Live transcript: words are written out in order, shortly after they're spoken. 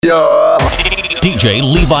DJ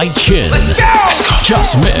Levi Chin. Let's go!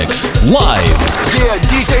 Just Mix live. Yeah,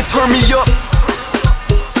 DJ, turn me up.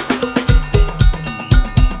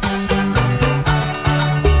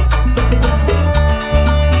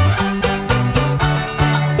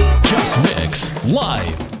 Just Mix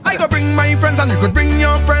live. I could bring my friends and you could bring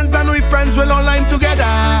your friends, and we friends will all line together.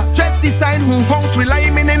 Just decide who hosts we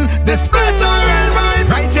liming in this place alright vibe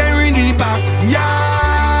right here in the back. Yeah,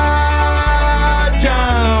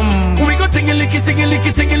 jam. We go tingy licky, tingy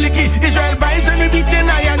licky, tingy licky. Israel vibes when we beating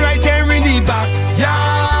iron right here in the back. Yeah,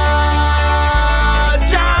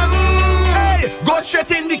 jam. Hey, go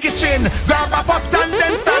straight in the kitchen, grab a pot and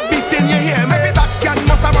then start beating. You hear me? Every backyard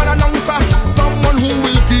must have an announcer, someone who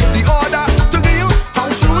will keep the order.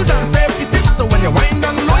 Shoes and safety tips, so when you wind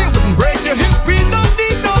down low, you wouldn't break your hip. We don't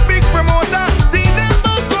need no big promoter, the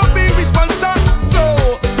neighbors go be responsible. So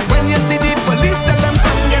when you see the police, tell them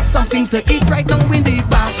come get something to eat right now in the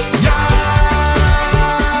back. Yeah,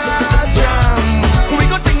 jam. We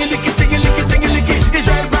go tingy licky, tingy licky, tingy licky.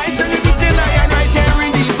 Israel vibes and we beating iron right here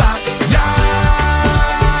in the back. Yeah,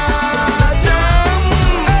 jam.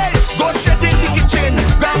 Hey, go straight in the kitchen,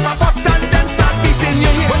 grab a pot and then start beating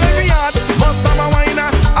your head. Well, every yard must have a wine.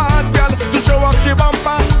 Show off she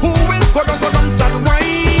bumper. Who will go down, start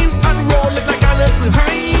wine and roll it like Alice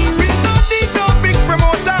Hines. We don't need no big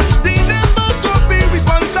promoter, the neighbors go be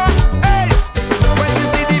responsible. Hey, when you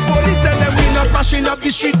see the police, tell them we not mashing up the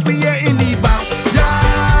street, we here in the back. Yeah,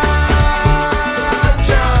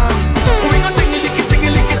 jam. We gon' tingy licky, tingy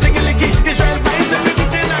licky, tingy licky. Israel vibes and we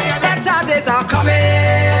beating iron. Better days are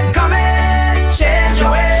coming, coming. Change your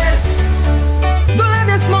ways. Don't let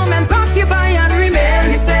this moment pass you by and remain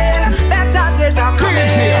the same. Better days are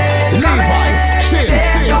coming, coming.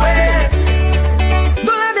 Change your ways.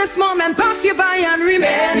 Don't let this moment pass you by and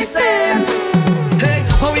remain the same. Hey,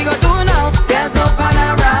 what we gonna do now? There's no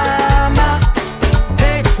panorama.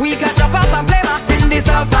 Hey, we can jump up and play mass in the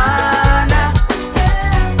savannah.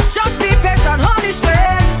 Just be patient, hold it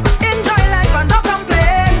straight. Enjoy life and don't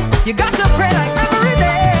complain. You got to pray like every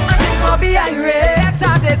day, and things gonna be irate.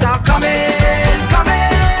 Better days are coming,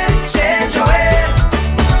 coming. Change your ways.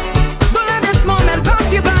 Don't let this moment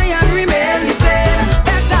pass you by and remain the same.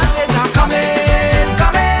 Better days are coming,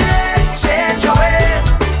 coming. Change your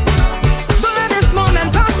ways. Don't let this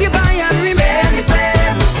moment pass you by and remain the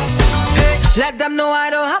same. Hey, let them know I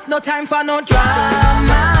don't have no time for no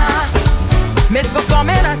drama. Miss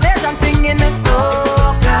performing on stage, I'm singing the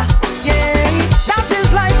soca. Yeah, that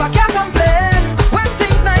is life, I can't complain. When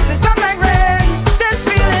things nice, it's felt like rain. This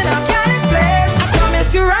feeling I can't explain. I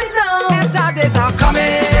promise you right now, better days are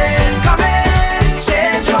coming, coming.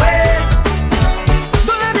 Change your ways.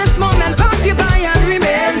 Don't let this moment pass you by and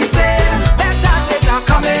remain the same. Better days are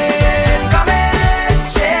coming, coming.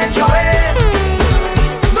 Change your ways.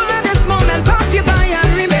 Don't let this moment pass you by and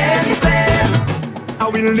remain the same. I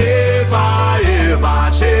will never ever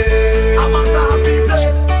change. I'm a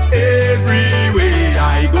happiness everywhere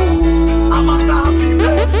I go. I'm a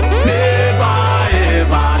happiness, never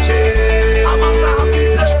ever change. I'm a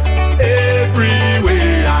happiness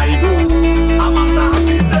everywhere I go. I'm a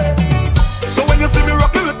happiness. So when you see me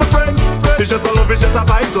rocking with my friends, it's just a love, it's just a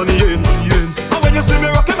vibes on the ends. And when you see me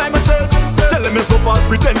rocking by myself, tell them it's no false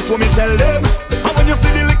pretense, so me tell them. And when you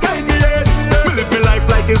see the liquor in me head, me live my life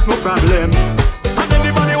like it's no problem.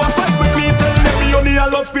 Anybody want fight with me, tell them me only I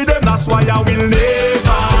love for them. That's why I will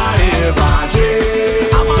never ever change.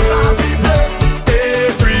 I'm a happiness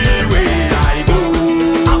everywhere I go.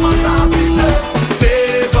 I'm a happiness,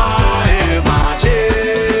 never ever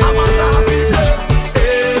change. I'm a happiness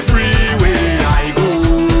everywhere I go.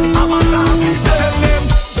 I'm a happiness. Tell them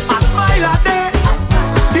I smile a day,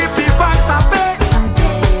 keep the vibes away,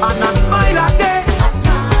 and I smile a day,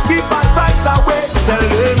 keep bad vibes away. Tell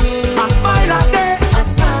them I smile a day,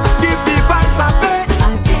 keep the vibes away,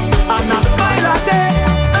 and I smile a day.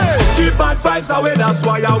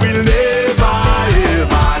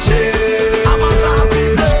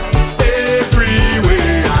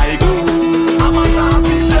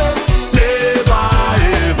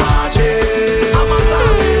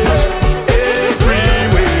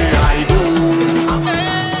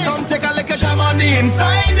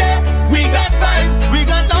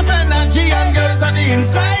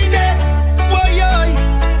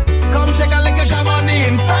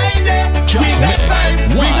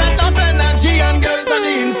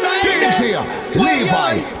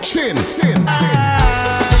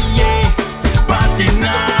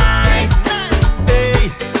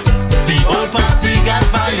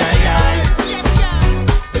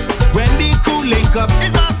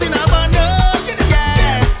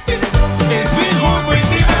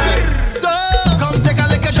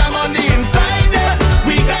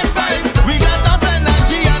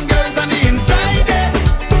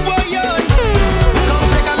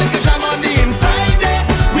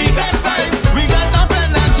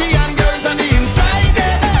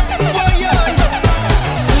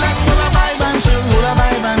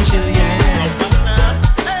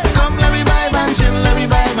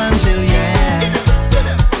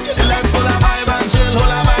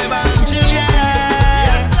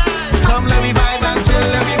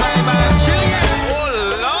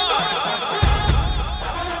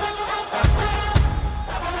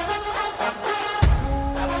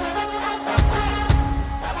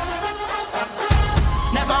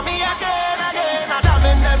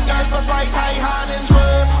 I handing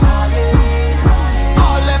first.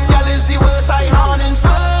 All them gal is the worst, I handing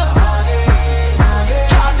first.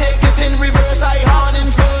 Can't take it in reverse, I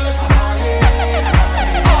handing first.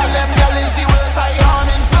 All them gal is the worst, I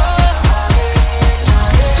handing first.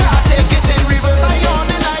 Can't take it in reverse, I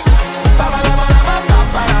handing like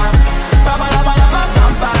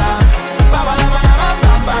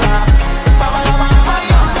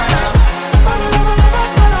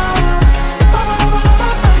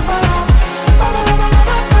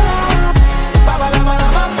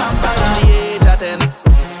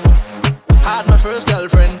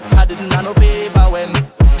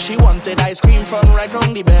ice cream from right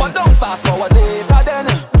round the bend. But don't fast forward later then.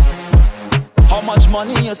 How much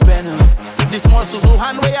money you spend? This small Suzu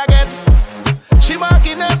hand way I get. She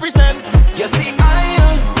marking every cent. You see I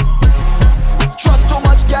trust too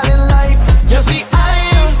much gal in life. You see I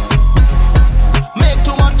make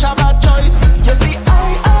too much a bad choice. You see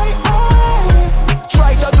I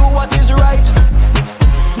try to do what is right.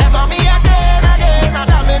 Never me again. I'm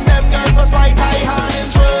jamming them girls for spite. I hand in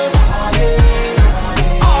first.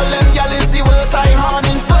 I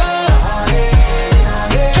horning first.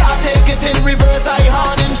 Can't take it in reverse. I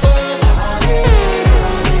horning first.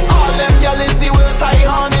 All them gal is the worst. I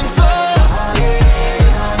horning first.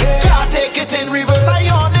 Can't take it in reverse. I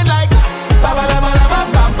horning like.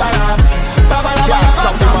 Can't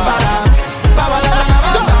stop the mass.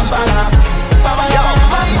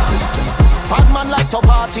 Bad man like to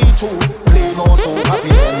party too. Play more so happy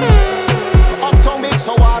them. Uptown big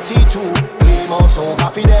so party too. More so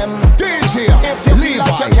coffee them. DJ if you feel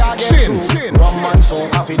like you can't get through, rum and so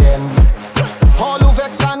coffee them. All who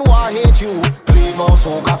vex and who hate you, play more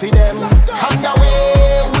so coffee them. And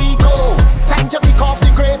away we go. Time to kick off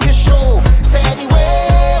the greatest show. Say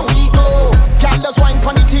anywhere we go. Candles wine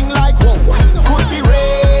pon the thing like whoa. Could be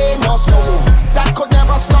rain or snow. That could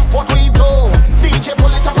never stop what we do. DJ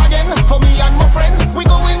pull it up again for me and my friends. We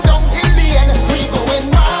going down till the end. We going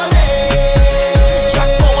all day.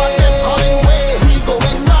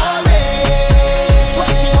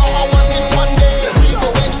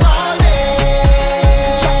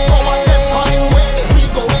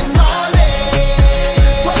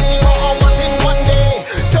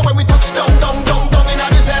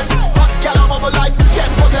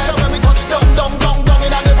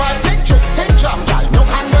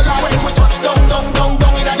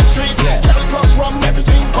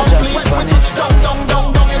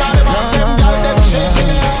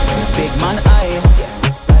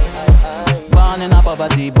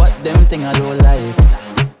 But them thing I don't like.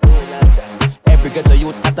 Every ghetto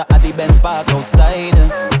youth at the Benz park outside.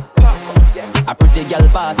 A pretty girl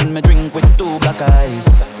passing me drink with two black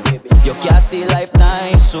eyes. You can't see life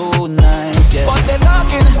nice, so nice, yeah. But they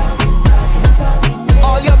talking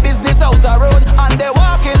all your business out the road and they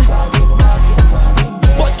walking.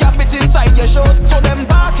 But can't fit inside your shows, so them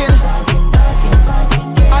barking.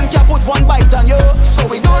 And can't put one bite on you, so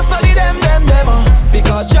we don't study them.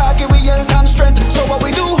 Because Jackie we health and strength. So what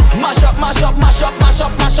we do? Mash up that.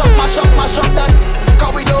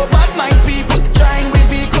 Cause we do bad mind people, trying we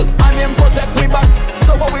vehicle and them protect we back.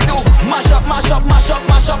 So what we do? Mash up that.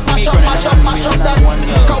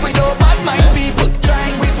 Cause we do bad mind people,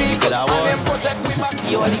 trying we vehicle and them protect we back.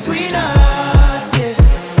 You are the queen heart, yeah.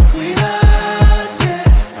 Queen heart, yeah.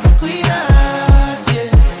 Queen heart, yeah.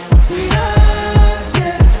 Queen heart,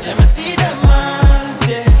 yeah. Let me see them hands,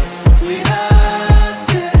 yeah. Queen heart,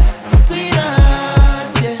 yeah. Queen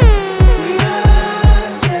heart, yeah. Queen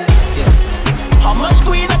heart, yeah. How much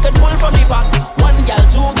queen I could pull from the pack? One gal,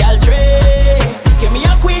 two gal, three. Give me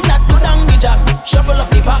a queen that good on the jack. Shuffle up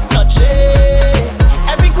the pack, not shade.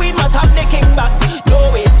 Every queen must have the king back.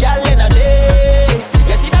 No waste gal energy.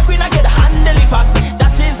 You see that queen I get handle the pack.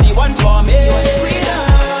 That is the one for me. Queen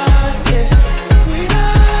heart, yeah. Queen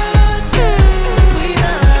heart, yeah. Queen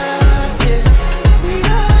heart, yeah. Queen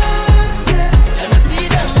heart, yeah. Let me see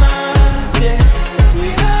them hands, yeah.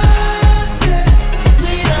 Queen heart, yeah.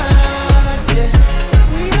 Queen heart, yeah.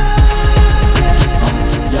 Queen heart,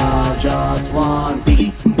 yeah. Y'all just want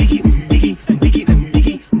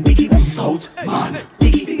Biggie, South man.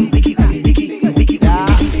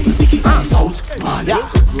 South man.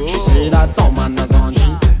 She say that town man is on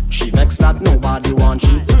she. She vexed that nobody want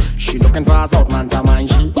she. She looking for a South man to mind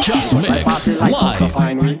she. Just But Mix party like us to Live.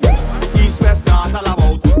 find we. East, west, north, all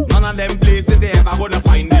about. None of them places they ever gonna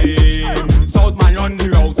find them. South man run the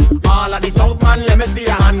route. All of the South man, let me see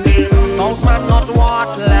your hand in. South man not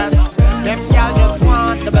worthless. Them y'all just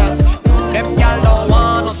want the best. Them y'all don't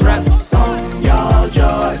want no stress. Some y'all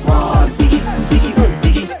just want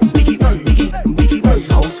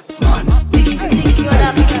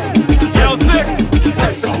Yo, six.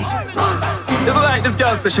 South man.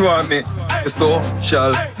 says she want me. So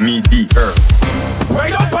shall me be her.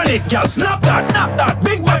 Right up on it, girl, snap that, snap that.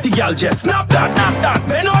 Big body, girl, just snap that, snap that.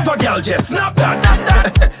 Bend over, girl, just snap that,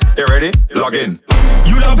 snap that. You ready? Log in.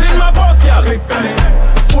 You loving my boss, girl, click on it.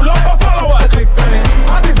 Full up of followers, click on it.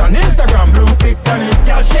 Hot is on Instagram, blue, click on it.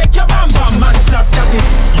 Girl, shake your bam bam, man, Snapchat it.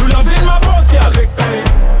 You loving my boss, girl, click on it.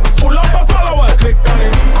 Full up of followers, click on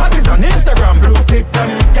it. Hot is on Instagram, blue, click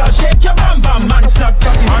on it. Girl, shake your bam bam, man,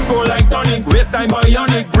 Snapchat it. Man, go like tonic, waste time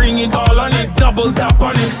bionic. Bring it all on it, double tap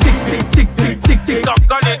on it. Tick, tick, tick, tick, tick, tick, up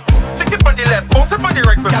on it. Stick it on the left, bounce it on the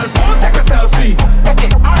right. Girl, pose, take a selfie.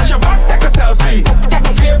 Arch your back, take a selfie.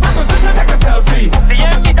 Favorite position, take a selfie.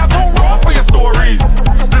 DM me that don't roll for your stories.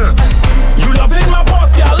 You loving my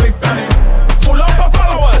boss, girl, click on it. Full up of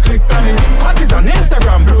followers, click on it. Hot is on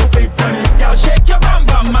Instagram, blue, click on it. Girl, shake your bam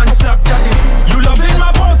bam, man, Snapchat it. You loving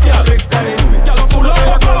my boss, girl, click on it. Girl, full up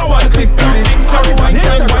of followers, click on it. Hot is on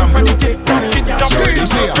Instagram, blue, click on it.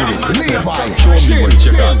 Levi, Show me what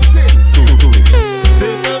you got.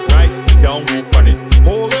 Sit right down on it.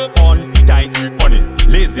 Hold on tight on it.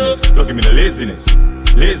 Laziness, look at me the laziness.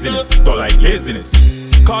 Laziness, don't like laziness.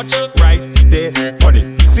 Catch right there on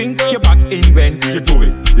it. Sink your back in when you do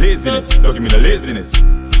it. Laziness, look at me the laziness.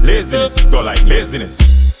 Laziness, don't like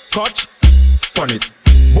laziness. Catch on it.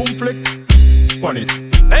 Boom flick on it.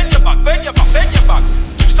 Bend your back, bend your back, bend your back.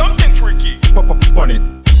 Do something freaky. Pop up on it.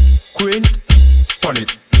 Quint on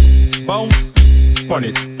it. Bounce on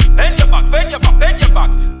it. Bend your back, bend your back, bend your back.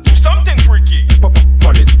 Do something freaky. Pop up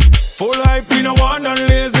on it. Full hype, we no want and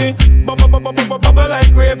lazy. Bubble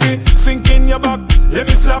like gravy. Sink in your back, let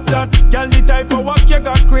me slap that. Girl, the type of walk you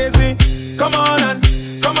got crazy. Come on and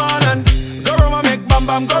go round and make bam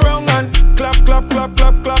bam, go round and clap, clap, clap,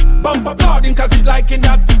 clap, clap. Bump applauding cause it liking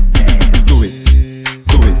that. Do it,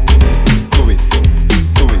 do it, do it,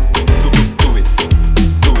 do it, do it, do it,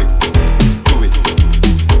 do it.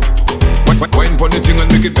 Wine pon the thing and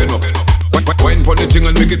make it bend up. Wine pon the thing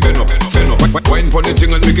and make it bend up. Wine pon the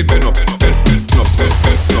thing and make it bend up. Bend up.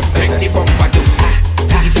 Make the bumper do.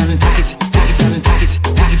 Tack it and tack it, tack it and tack it,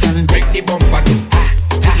 tack it and make the bumper do.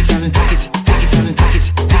 Tack it and tack it, tack it and tack it,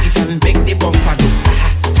 tack it and make the bumper do.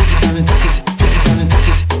 Tack it and tack it, tack it and tack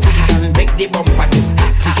it, tack it and make the bumper do.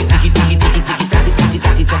 Tack it, tack it, tack it, tack it, tack it, tack it,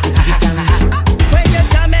 tack it, tack it, tack it, tack it. When you're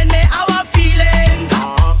jamming me, our feelings,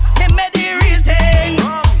 they made the real thing.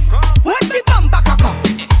 Watch the bumper cock up,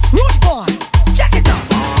 root boy, check it out.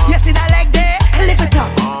 You see that leg there? Lift it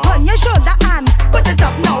up. On your shoulder and put it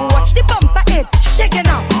up. Now watch the bumper it shaking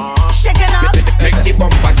up, shaking up. Make the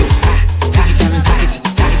bumper do. Tack it and tack it,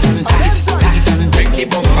 tack it and tack it, tack it and make the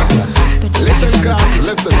bumper do. Listen class,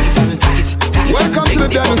 listen. Welcome to the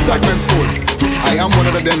Dental Segment School. I am one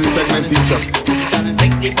of the Dental Segment teachers.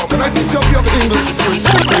 Can I teach you your English?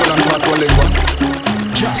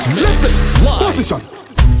 Just mix. Listen, live. position,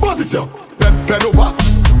 position. Bend over,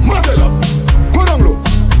 martel up, go down low,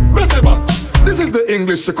 baisse back. This is the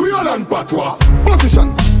English, Creole and Patois.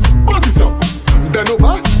 Position, position. Bend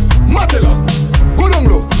over, martel up, go down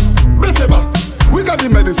low, baisse back. We got the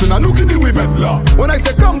medicine and looking the women law. When I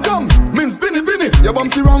say come, means binny. Your bum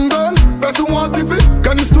see wrong girl, person want if it.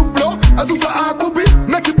 Can you stoop low, as you say I could be.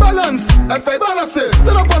 Make it balance, and fight balance it.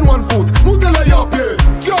 Stand up on one foot, move the leg up here.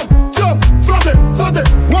 Jump, saute,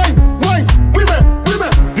 wine, women.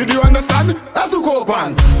 Did you understand? As you go up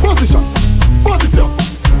on position,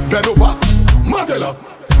 bend over, martel up,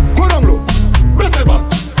 go down low, baisse back.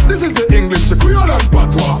 This is the English, Creole and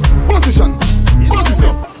Patois. Position,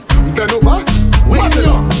 bend over, martel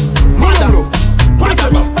up, go down low, baisse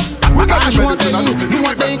back. We got the medicine and looking the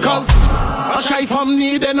way cause a shy from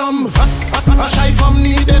need a numb. A shy from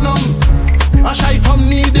need a numb. A shy from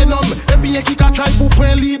need a numb. Ebi ye kika try pou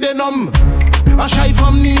pren lead a numb. A shy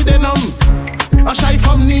from need a numb. A shy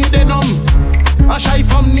from need a numb. A shy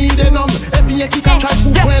from need a numb. Ebi ye kika try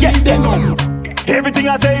pou pren lead a numb. Everything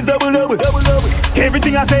I say is double.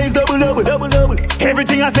 Everything I say is double.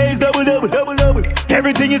 Everything I say is double.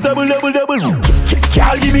 Everything is double.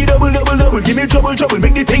 Girl, give me double. Give me trouble.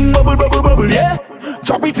 Make the thing bubble, yeah.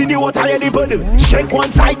 Drop it in the water, yeah, the puddle. Shake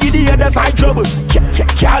one side, give the other side trouble.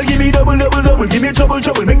 Girl, give me double. Give me trouble.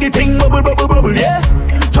 Make the thing bubble, yeah.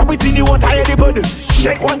 Drop it in the water, yeah, the puddle.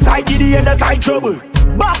 Shake one side, give the other side trouble.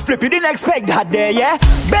 Backflip, you didn't expect that there, yeah.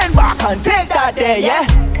 Bend back and take that there, yeah.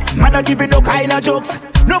 Man, not giving no kind of jokes.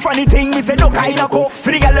 No funny thing, me say no kind of cokes.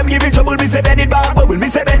 Free gal, I'm giving trouble, me say bend it back, bubble. Me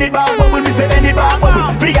say bend it back, bubble.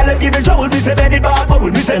 Free gal, I'm giving trouble, me say bend it back,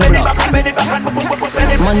 bubble. Me say bend it back and bend it back and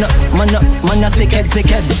bend it back. Man a sick head.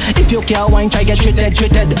 If you can't wine, try get treated.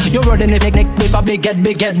 You're running a picnic with a big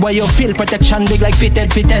head. Where you feel protection big like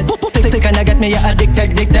fitted. Sick and I get me, you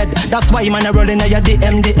addicted. That's why man a rolling at your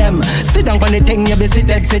DM. Sit down on the thing, you be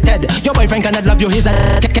seated. Your boyfriend cannot love you, he's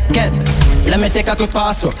a kid. Let me take a quick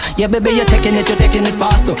pass through. Yeah, baby, you're taking it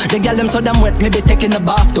fast too. The girl them so damn wet, me be taking a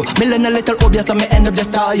bath too. Me learn a little obvious, so me end up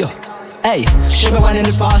just tell you. Hey, she be wanting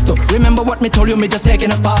it fast too. Remember what me told you, me just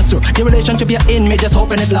taking a pass through. The relationship you're in, me just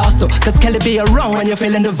hoping it lasts too. Cause Kelly be wrong when you're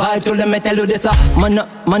feeling the vibe too. Let me tell you this, man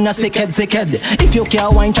a sick head. If you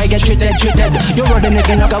can't wine, try get treated. You're running it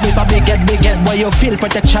in a with a big head. Where you feel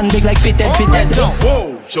protection big like fitted.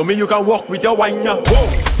 Whoa, show me you can walk with your wine, yeah. Whoa,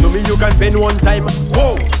 show me you can bend one time.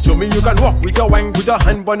 Whoa, show me you can walk with your wine. Put your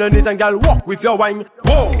hand on it and girl walk with your wine.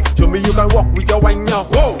 Whoa, show me you can walk with your wine, yeah.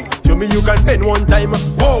 Whoa, show me you can bend one time.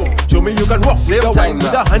 Whoa, show me you can walk with your wine.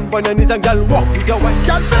 Put your hand on it and girl walk with your wine.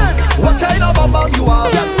 Girl bend, what kind of bam bam you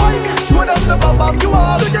have? Girl wine, show them the bam bam you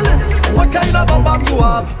have. Jiggle it, what kind of bam bam you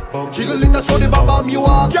have? Jiggle it and show the bam bam you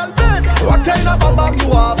have. Girl bend, what kind of bam bam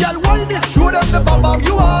you have? Girl wine, show them the bam bam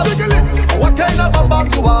you have. Jiggle it, what kind of bam bam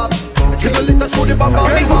you have? Jiggle it and show the bam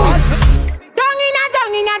bam you have.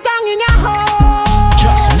 Down in a hole.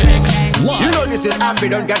 Just Mix Live. You know this is happy,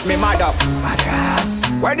 don't get me mad up.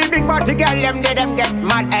 Madras. Where the big party girl them get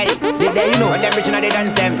mad, hey. They you know when them reaching out they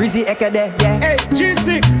dance them. Freezy Eke there, yeah. Hey,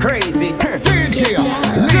 G6, crazy. DJ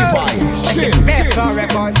Levi, shit. Best on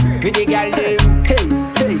record with the girl them.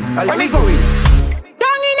 Hey, let me go in.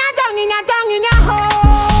 Down in a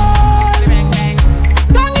hole. Bang bang.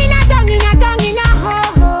 Down in a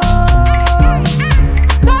hole.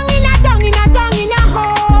 Down in a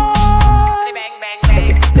hole. Bang bang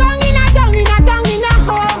bang.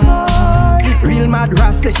 Hole. Real mad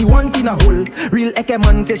ras say she want in a hole. Real Eke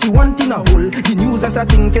man say she want in a hole. The news as a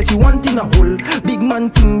thing say she want in a hole. Big man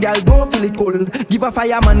thing, gal don't feel it cold. Give a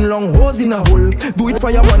fireman long hose in a hole. Do it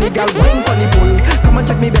for your money, gal wine on the pole. Come and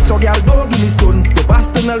check me back so gal don't give me stone. The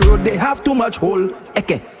past penal road they have too much hole.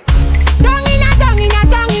 Eke. Down in a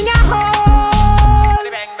hole.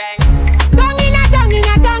 Bang bang. Down in a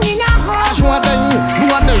hole.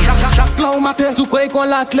 Chaque là au matin, tu crois qu'on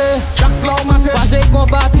la clé. chaque là au matin, Passé qu'on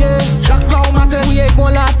papier. chaque là au matin, Fouillé qu'on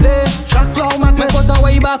l'appelait. chaque là au matin, Mais content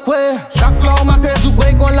ouais back ouais. chaque là au matin, Tu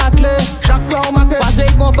crois qu'on la clé. chaque là au matin, Passé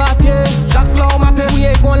qu'on papier. chaque là au matin,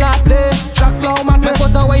 Fouillé qu'on l'appelait. chaque là au matin, Mais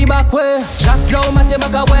content ouais back ouais. Chaque là au matin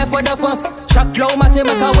m'a ouais for the France. Chaque là au matin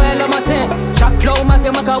m'a ouais le matin. Chaque là au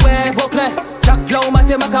matin m'a ouais Vauclin. Chaque là au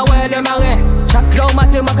matin m'a ouais le marin. Chaque là au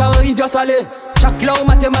matin m'a rivière salée. Chaque là au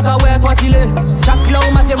matin m'a ouais Transilé. Chaque là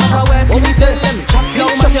au matin m'a ouais Trinité. Chaque là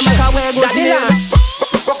au matin m'a ouais Gosselin.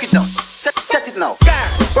 Rock it down, set it now.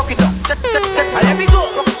 Rock it down, set. Let me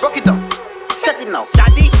go. Rock it down, set it now.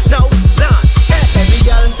 Daddy, no, nah. Every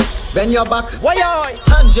girl, bend your back. Why?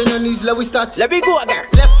 Hands on your knees, let we start. Let me go again.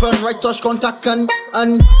 Left and right touch contact and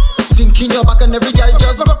sink in your back and every girl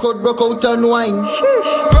just broke out and wine.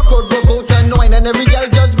 Broke out and wine and every girl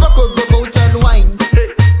just broke out and wine.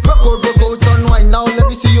 Broke out and wine. Now let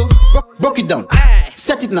me see you. Broke it down.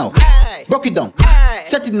 Set it now. Broke it down.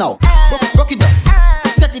 Set it now. Broke it down.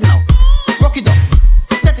 Set it now. Broke it down.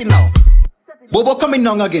 Set it now. Bobo coming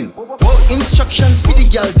down again. Instructions for the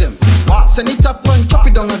girl them. Send it up and chop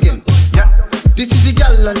it down again. This is the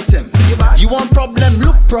girl anthem. You want problem,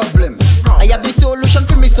 look problem. I have the solution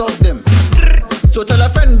for me solve them. So tell a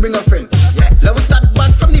friend, bring a friend. Let us start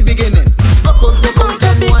back from the beginning. Broke out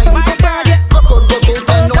and wine. Broke out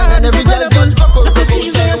and wine and every girl just broke out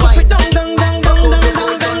and wine.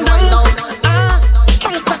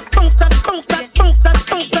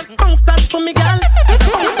 Bounce that for me, girl.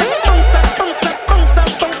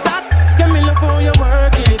 Bounce that. Give me love how you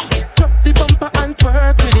work it. Drop the bumper and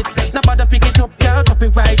twerk with it. Now bother pick it up, girl. Drop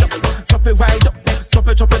it right up. Drop it right up. Drop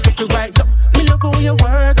it right up. Me love how you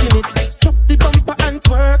working it. Drop the bumper and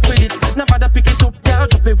twerk with it. Now bother pick it up, girl.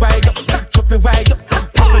 Drop it right up. Drop it right up.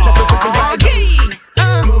 Drop it right up.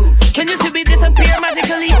 When you should be disappear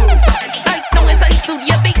magically. I know it's like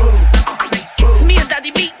studio beat. It's me and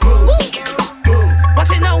Daddy beat.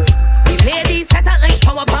 Watch it now. The ladies set out like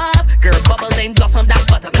power pop. Girl bubble then blossom that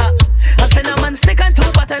buttercup. A cinnamon stick and two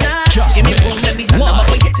butternuts. Give me room, let me turn up.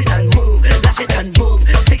 Hit it and move. Lash it and move.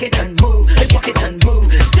 Stick it and move. Walk it and move.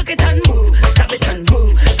 Juke it and move. Stab it and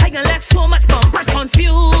move. I got left so much bumpers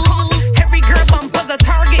confused. Every girl bumper's a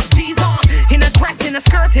target. G's on. In a dress, in a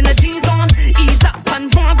skirt, in a jeans on. Ease up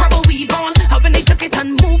and one grab a weave on. How when they juke it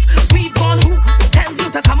and move. Weave on. Who tell you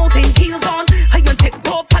to come out in heels on? I can take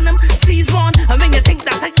rope on them. Seize one. And when you think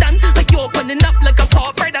that I done, like you opening up like a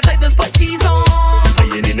soft bread that I just put cheese on.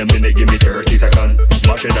 I ain't in a minute, give me 30 seconds.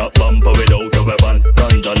 Mash it up, bumper without a weapon.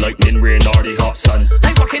 Thunder, lightning, rain, or the hot sun.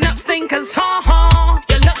 I walk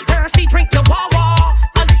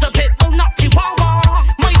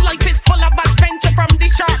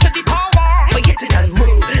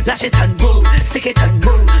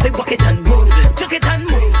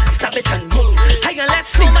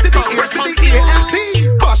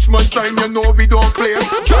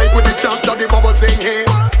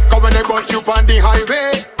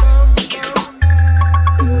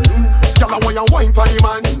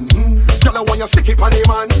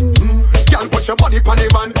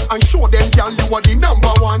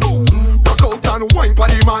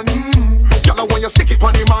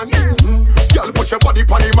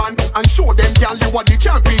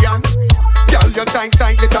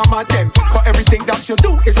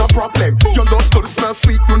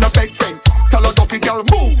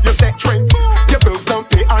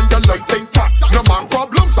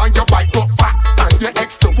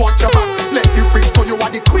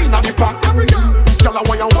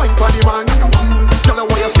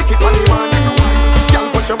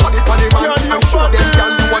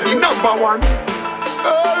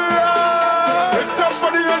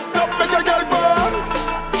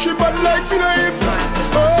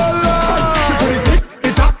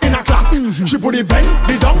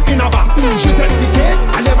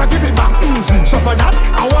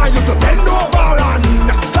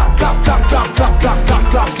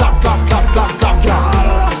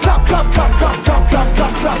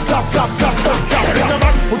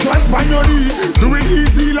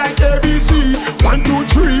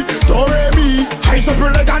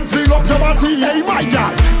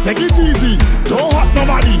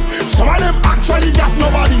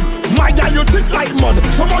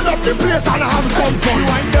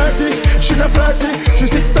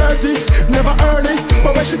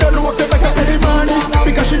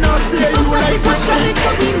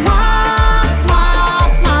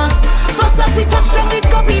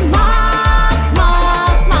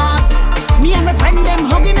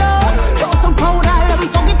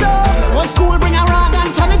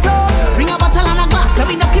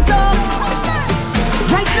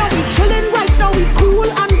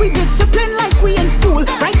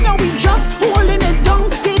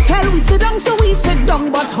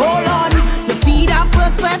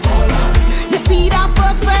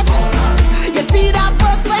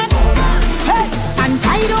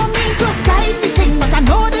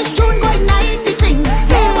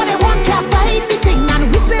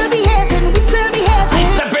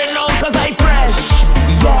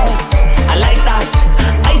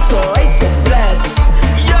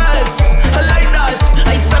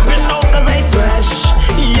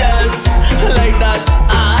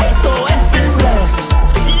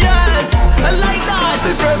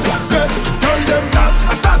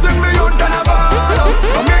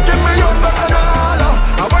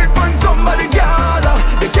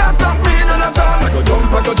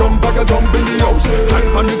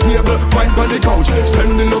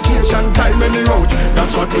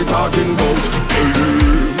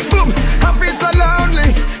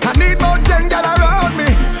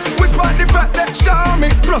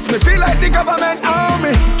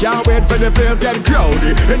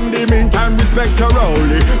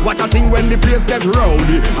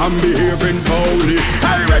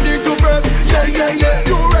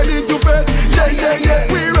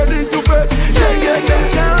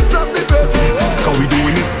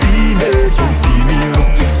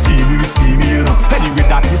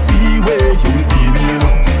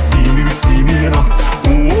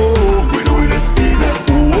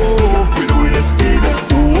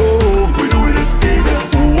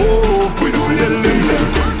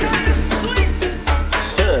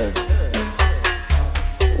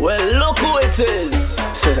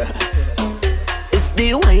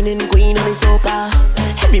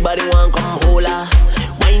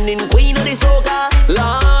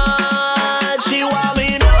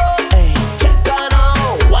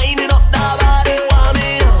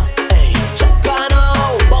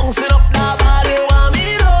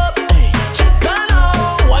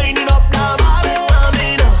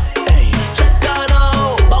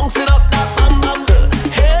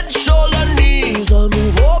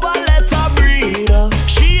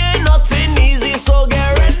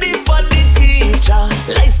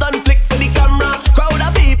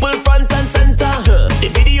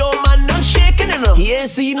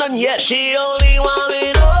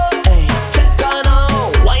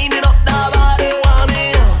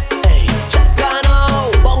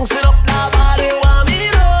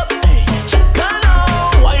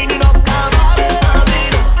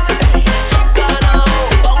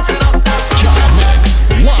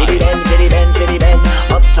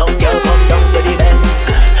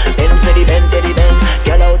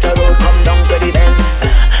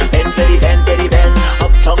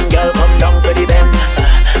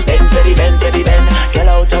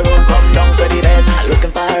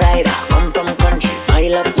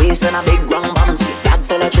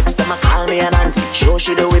me and Nancy. Show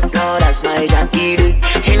she the whip now, that's my Jackie.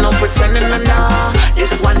 Ain't no pretending, nah.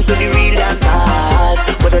 This one for the real dancers.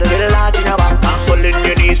 Put a little large in your back, pulling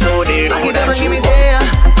your knees so they know Back it that up and you give me go. there.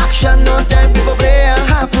 Action, no time for player.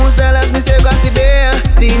 Half moon style as me say, got the bear.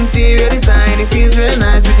 The interior design, it feels real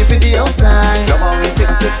nice with the pretty outside. Love how we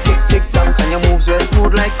tick, tick, tick, tick, tock. And your moves were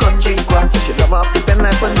smooth like country crack. So she love off the pen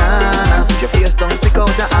like banana. Put your face down, stick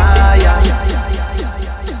out the eye.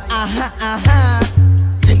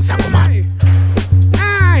 Things are coming.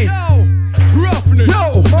 Hey, roughness.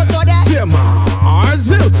 Yo, c'est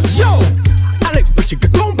Marsville. Yo, Alec, push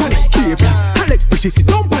it, don't panic, keep ya. Alec, push it,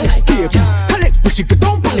 don't panic, keep ya. Alec, push it,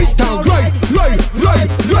 don't panic, down right,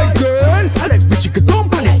 girl. Alec, push it, don't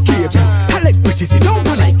panic, keep ya. Alec, push it, don't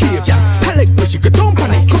panic, keep ya. Alec, push it, don't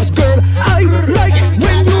panic, 'cause girl, I like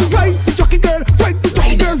when you ride the jockey girl, ride the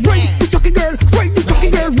jockey girl, ride the jockey girl, ride the jockey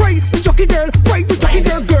girl, ride the jockey girl, ride the jockey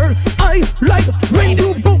girl, girl. I like when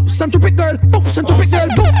you bounce and drop it, girl, bounce and drop it, girl,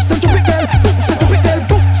 bounce and drop it, girl, bounce and drop it, girl,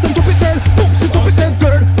 bounce and drop it, girl, bounce and drop it,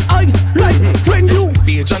 girl. I like when you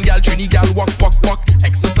Bajan gal, Trini gal, walk.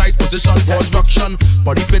 Exercise, position, construction.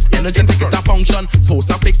 Body fit, energetic, it a function. Pose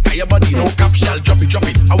a pic, tie your body, no caption. Drop it,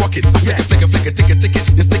 I walk it. I flick it, tick it,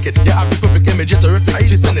 you stick it. You have the perfect image, you're terrific.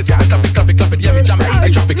 She spin it, yeah, clap it, yeah, me jam it. I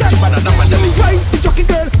drop it, she better not my right the jockey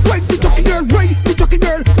girl, right the jockey girl, right the jockey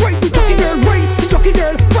girl, right the jockey girl, right the jockey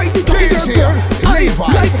girl, right the jockey girl. I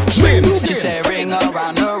like when you. She said ring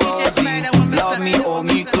around the rosy. Love me, hold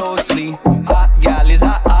me closely. Hot gal is a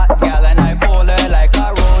hot gal and I pull her like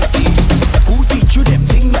a roti. Who teach you them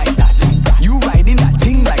thing like that? You riding that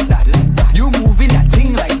thing like that? You moving that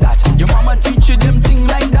thing like that? Your mama teach you them thing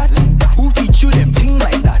like that? Who teach you them thing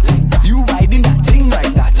like that? You riding that thing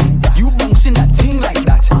like that? You bouncing that thing like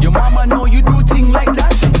that? Your mama know you do thing like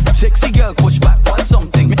that? Sexy girl push back on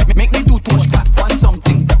something. Make me do touch back on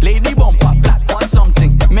something. Lady bumper flat on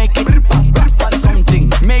something. Make it back on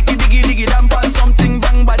something. Make it diggy damp on something.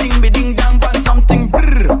 Bang bading bidding damp on something.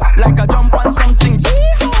 Brr, like a jump on something.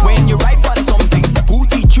 When you ride on something, who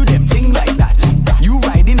teach you them thing like that? You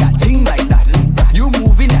riding that thing like that? You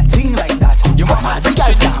moving that thing like that? Your mama teach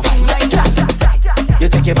you them thing like that? You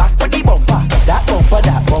take it back for the bumper. That bumper,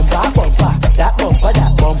 that bumper, bumper. That bumper,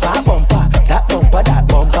 that bumper, bumper. That bumper, that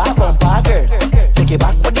bumper, bumper, girl. Take it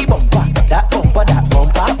back for the bumper. That bumper, that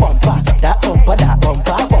bumper, bumper. That bumper, that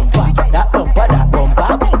bumper, bumper. That bumper, that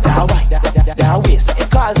bumper, bumper. That wine, that waist,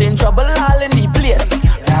 causing trouble all in the place.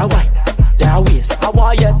 That wine, that waist. I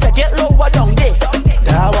want you to get lower down there.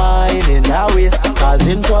 That wine in that waist,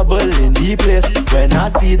 causing trouble in the place. When I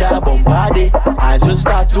see that bumper day, I just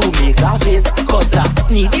start to make a face. 'Cause I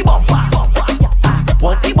need the bumper.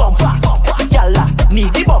 Want the bumper. Y'all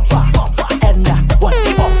need the bumper. And I want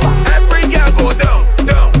the bumper. Every girl go down.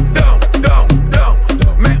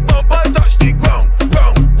 Make bumper touch the ground.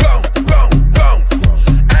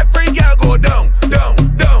 Every girl go down.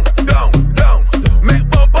 Make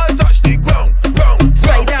bumper touch the ground.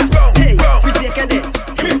 Spider, hey, free second day.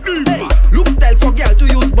 Hey, look style for girl to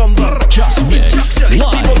use bumper. Just mix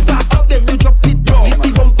Lift the bumper up, then you drop it down. Lift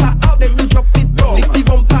the bumper up, then you drop it down. Lift the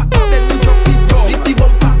bumper up, then you drop it down. Lift the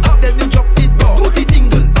bumper up, then you drop it down. Do the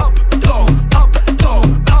tingle up.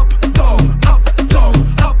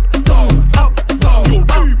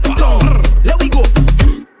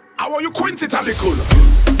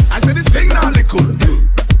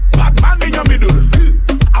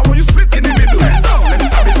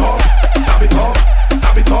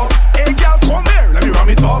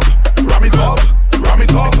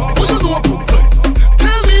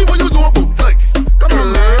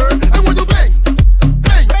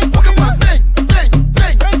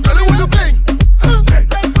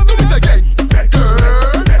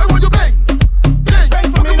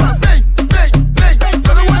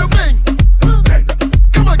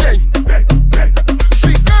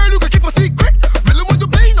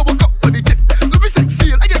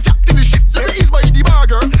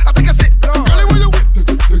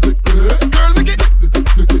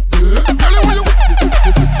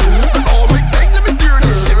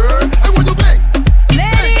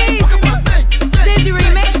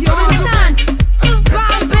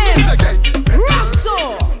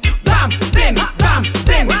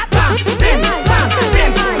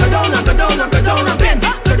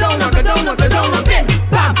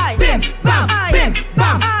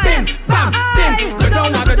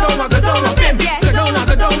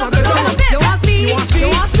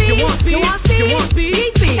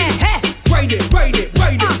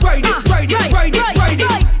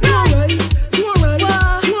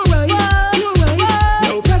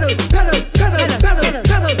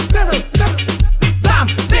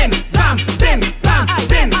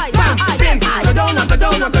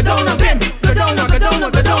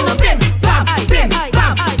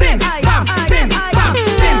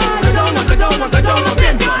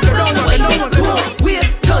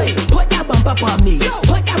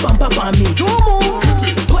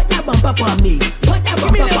 up on me. Put that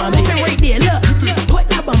bump up on me. Right there, look. Put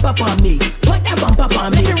that bump up on me. Put that bump up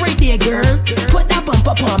on me. Right there, girl. Put that bump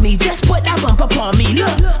up on me. Just put that bump up on me.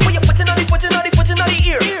 Look. When you putting on the footing on the footing on the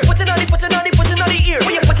ear. Putting on the footing on the footing on the ear.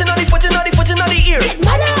 When you putting on the footing on the footing on the ear. Get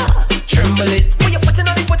mother. Tremble it. When you putting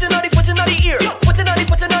on the footing on the footing on the ear. Putting on the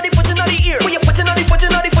footing on the footing on the ear. When you putting on the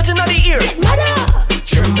footing on the footing on the ear. Get mother.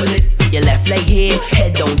 Tremble it. Your left leg here,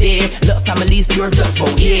 head down there. Look, family's pure, just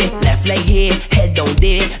vote here. Left leg here, head down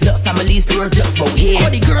there. Look, family's pure, just vote here. All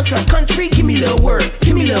the girls from country, give me little word.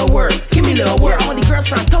 Give me little word. Give me little word. All the girls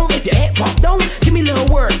from town, if your head pop down, give me little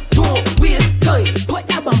word. Don't waste time. Put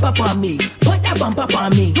that bump up on me. Put that bump up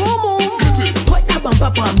on me. Don't move. Put that bump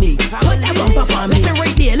up on me. Put that bump up on me. Listen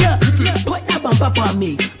right there, look. Put that bump up on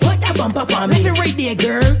me. Put that bump up on me. Listen right there,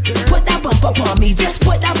 girl. Put that bump up on me. Just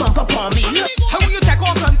put that bump up on me. Look. How will you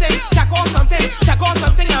tackle something? Tackle something. Tackle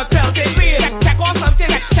something and belt it. Tackle something.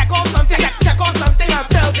 Tackle something. Tackle something and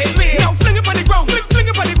belt it. Now fling it on the ground. Fling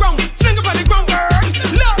it on the ground. Fling it on the ground, girl.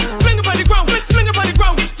 Look. Fling it on the ground. Fling it on the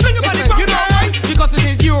ground. Fling it on the ground. You know why? Because it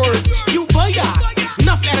is yours. You buy that.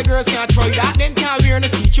 Enough other girls can't try that. Them can't wear in the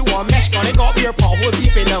seat. You want mesh on it. Got your paw hole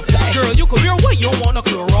deep enough. Girl, you could wear what you want no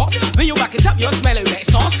Clorox. When you back it up, you smell it like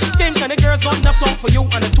sauce. Them kind of girls got enough talk for you.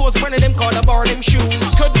 And the toes burning them call the bar them shoes.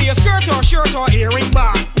 Could be a skirt or shirt or earring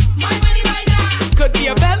bar. My money by that. Could be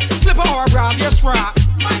a belt, slipper or a brassiere strap.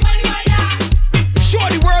 My money by that. Show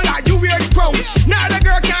the world that you wear the crown. Now the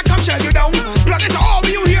girl can't come shut you down. Plug it to all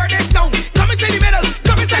when you hear this sound. Come inside the middle.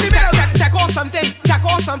 Come inside the middle. Tackle something.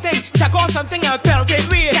 Tackle something. Tackle something and felt it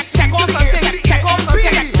weird. Tackle something. Tackle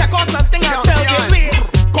something. Tackle something and felt it weird.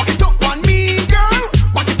 Cock it up on me, girl.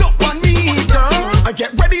 Back it up on me, girl. And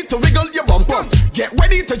get ready to wiggle your bum bum. Get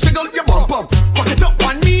ready to jiggle your bum bum. Cock it up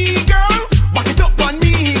on me, girl. Back it up on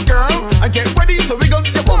me, girl. And get ready to wiggle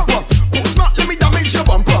your bum bum. Who's not let me damage your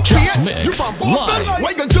bum bum. Just Yeah, mix you from Boston? live.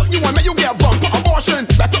 Why gon' jerk you and make you get a bumper abortion?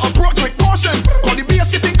 Better approach with caution. Cause the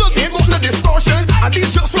bass sitting good, ain't got no distortion. And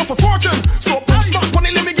these just worth a fortune. So don't stop on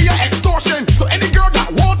it, let me give you extortion. So any girl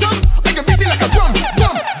that want them, I can beat it like a drum.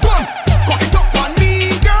 Bum, bum. Cock it up on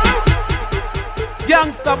me, girl.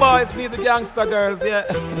 Gangsta boys need the gangsta girls, yeah.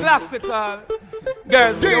 Classical.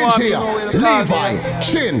 Girls, you want me to know where to call Levi, me.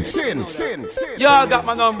 Chin. Y'all got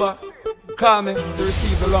my number. Call me to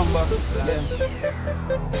receive the lumber.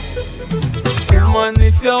 Woman,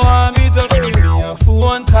 if you want me, just give me a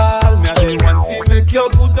phone call. Me a the one fi make you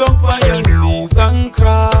go down on your knees and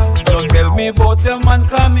crawl. Don't tell me about your man,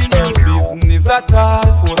 cause me no business at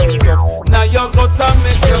all. Force it up, now you got to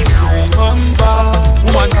make you scream and bawl.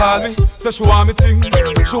 Woman call me, say she want me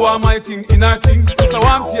thing. She want my thing in her thing. So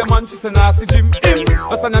I want your man, she say nasty Jim. Him,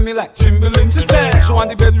 that's on me like Chimbelin. She say she want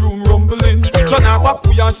the bedroom rumbling. Turn her back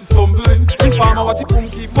way and she stumbling. Informer watch it boom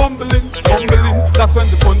keep bumbling. That's when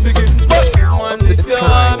the fun begins. But woman, if you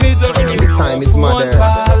want me, just give me the time is modern.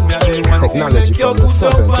 Technology from the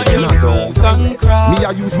southern to the northern. Me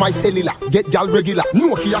I use my cellular, get gal regular.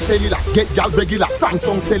 Nokia cellular, get gal regular.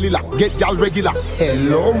 Samsung cellular, get gal regular.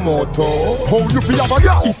 Hello moto. How you feel have a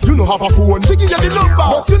girl? If you no have a phone, she give you the number.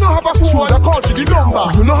 But you no have a phone, should I call for the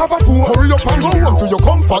number? You no have a phone, hurry up and go home to your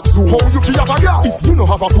comfort zone. How you feel have a girl? If you no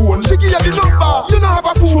have a phone, she give you the number. You no have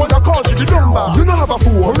a phone, should I call for the number? You no have a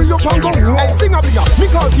phone, hurry up and go home. I sing a bigger, me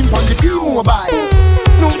call him on the T-Mobile.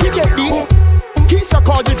 No forget the Keisha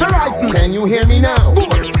called the Verizon. Can you hear me now?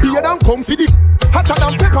 Good, beer than come for the hotter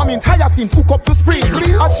than peppermint, hyacinth, hook up to spring.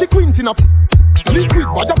 As she quint in a liquid,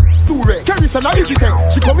 but you too red. Kerosene and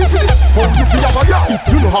Digitex, she coming for the how you feel have a girl? If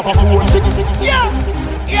you no have a phone, she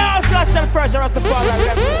Yeah, flash and fresh, that's the fire.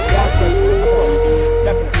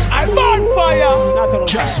 I'm on fire.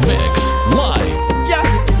 Just Mix live.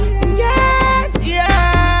 Yes.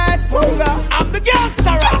 I'm the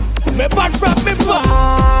gangster ass. Me bad from me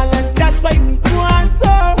born. That's why me want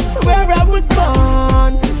so. Where I was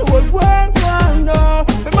born, it was where I know.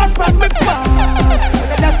 Me bad from me born.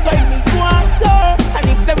 That's why me want so. And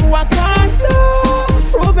if them want can't do,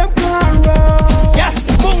 prove them can't run. Yeah,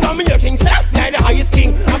 Munga me your king, so that's not the highest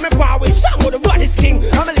king. I'm a power with Shango, the baddest king.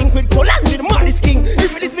 I'm a link with Kolanji, the maddest king.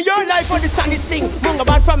 If it is me your life or the sunniest thing. Munga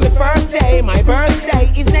bad from me first day. My birthday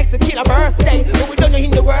is next to killer birthday. But we don't know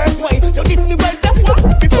in the worst way. Don't diss me well, that's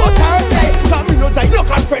what before Thursday. Come me no time, no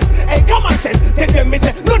conference. Hey, come on, sense. Tell them me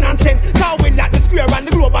say no nonsense. Cause we like the square and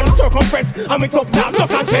the globe and the circumference. I'm a top down, no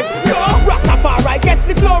conscience. No, Rastafari gets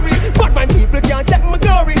the glory. But my people can't take my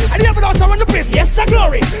glory. And the ever also on the place, yes, the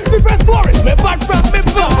glory. The first glory, me bad from me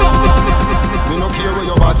born. Me no care where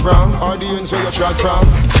you bad from, or the ends where you trod from.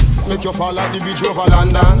 Make you fall like the bridge over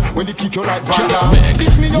London. When they kick you like Van Damme.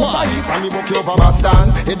 Kiss me your bodies and me walk you over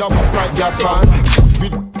Boston. Head up like gas man.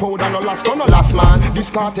 powder no last, no last man. This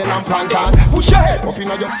cartel and plantain. Push your head up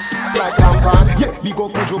inna your like tampon. Yeah, big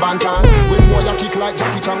up Kuju Bantan. When boy a kick like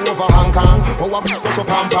Jackie Chan over Hong Kong. Our beat us up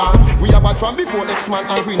pam. We are bad from before X-Man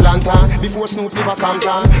and Green Lantern. Before Snoop Liver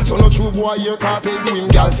Compton. So no true boy here cartel doing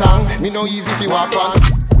gal song. Me no easy fi walk on.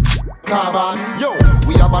 Carbon, yo,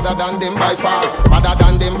 we are better than them by far, better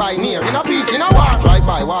than them by near. In a piece, in a war, drive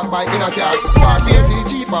by, walk by, in a car. Warfare, see the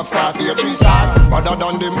chief of staff here, 3 star. Better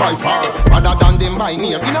than them by far, better than them by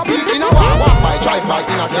near. In a piece, in a war, walk by, drive by,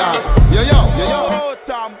 in a car. Yo. Oh,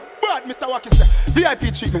 Tom, bad, Mr. Wacky say.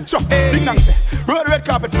 VIP treatment, chop. Big Nang say. Roll the red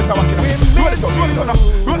carpet, Mr. Wacky. Roll it on now.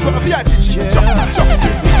 Roll it on the VIP treatment, chop.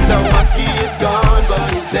 Mr. Wacky is gone,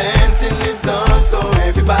 but his dancing lives on. So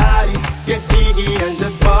everybody get jiggy and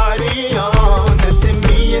just party on. See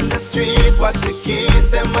me in the street, watch the kids,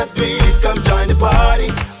 them a do it. Come join the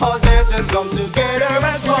party, all dancers come together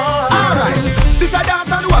as one. Alright, this a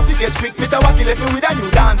dance and wacky get quick. Mr. Wacky left me with a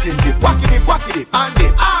new dancing dip. Wacky dip, and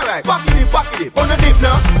dip. Alright, wacky dip. On the dip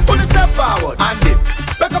now, on the step forward, and dip.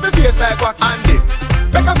 Back up your face like wacky, and dip.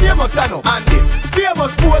 Back up famous stand up, and dip.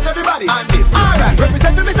 Famous pose everybody, and dip. Alright,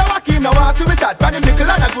 represent to Mr. Wacky, now I see we start. Pan him nickel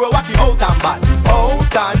and I grow wacky out and bad.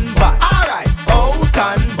 Out and bad. Alright, out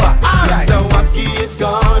and bad. Alright, Mr. Wacky is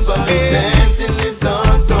gone, but his dancing lives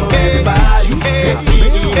on. So everybody get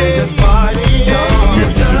jiggy and just party on.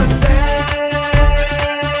 Just dance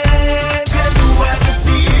and do what you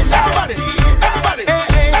feel. Everybody,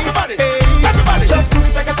 just do the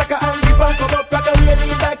chaka and dip and come up, rock a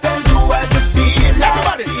really like and do what you feel.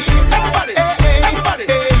 Everybody,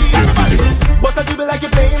 bust a dribble like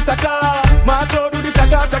you're playing soccer. March out, do the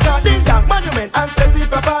chaka, ding dong, monument, and set the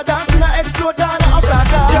proper dance in a explode down a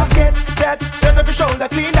soccer. Just get that, get up your shoulder,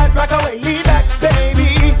 clean that, rock away, lean back,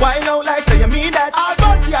 baby. Why no like say you mean that? I'll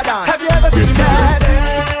burn to your dance. Have you ever seen that?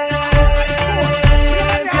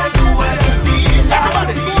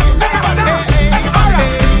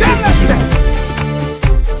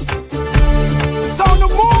 Sound the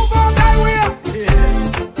move on that way.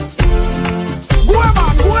 Go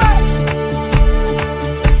man, go.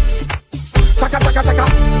 Chaka.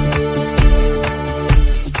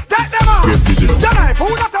 Take them out. Tonight, who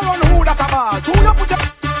that a run, who that a ball? Who you put your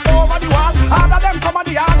over the wall? Harder them come and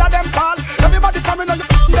the harder them fall. Everybody coming on you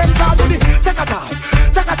them call do the chaka.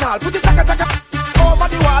 Put the chaka over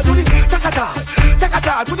the wall. Do the chaka.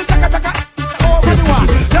 Put the chaka over the wall.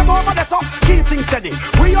 Them over there so keep things steady.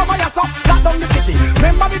 We over here so lock down the city.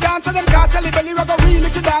 Remember the dance of them catch Shelly belly rock a real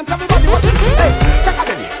little dance. Everybody watch it. Hey, chaka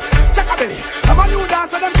belly. I'm a new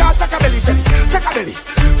dance of them catch chaka belly Shelly. Chaka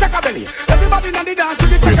belly. Everybody in the dance to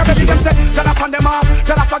the chaka belly. Them say Jala fan them off,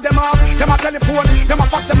 Jala flag them off. Them a telephone, them a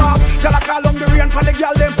fax them off. Jala call on the rain for the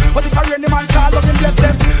girl them. But if I rain the man call up and bless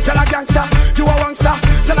them. Jala gangster, you a wangster.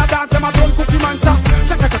 Jala dance them a don't cookie monster.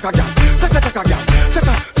 Chaka girl, chaka girl.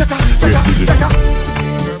 Chaka.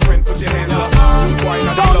 Girlfriend, put your hands up. Wine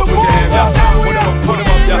on the floor, put your hands up. Put them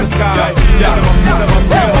up to the sky. Put them up.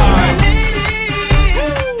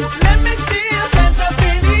 Let me see your hands up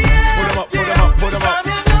in the air. Put them up. I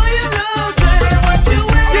know you look good at what you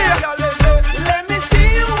wear. Let me see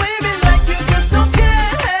you waving like you just don't care.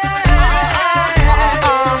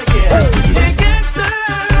 Hey,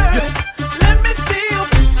 gangsters, let me see you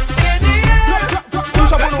in the air.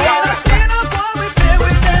 Never seen a boy with fear, we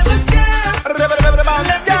never scared. Let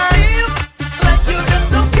me see you like you just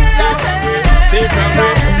don't care. Take from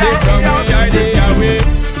me, idea we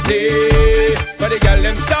day. But the girl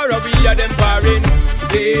them star, we are them foreign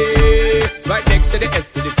day. Right next to the S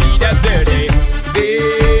to the P, that's dirty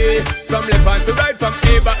day. From left hand to right, from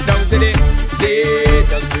A back down to the C.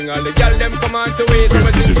 Just bring all the girl them come on to wait.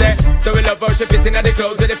 So we love how she fit in at the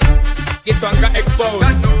clothes with the get swanga exposed.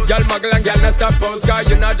 Y'all muggle and y'all not stop pose. Cause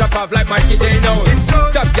you not drop off like Mikey J knows.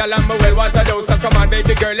 Top y'all and my well water dose. So come on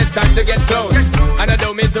baby girl, it's time to get close. And I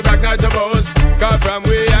don't mean to brag nor to boast. Cause from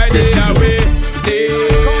we idea we day.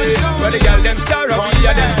 But the y'all them star of we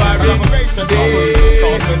are them foreign day.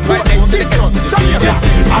 Right next to the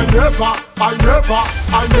I never.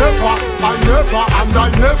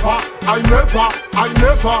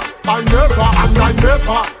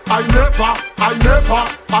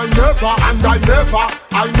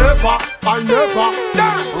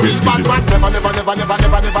 Real bad man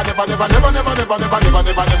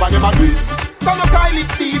never do. Son of Kylie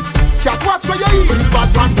seed. Can't watch where you eat. Real bad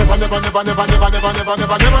man never do.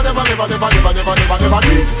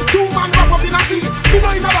 2 man wrap up in a sheet. You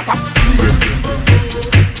know in a water.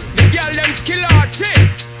 The girl them skill arty.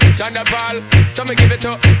 Shonda Paul, some give it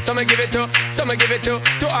to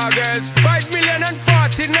our girls. 5 million and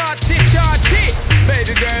 40 naughty shorty.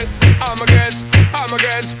 Baby girl, all my girls.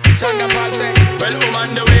 Shonda Paul say, well,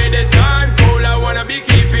 the way the time cold, I wanna be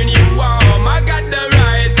keeping warm. I got the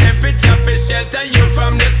right temperature for shelter you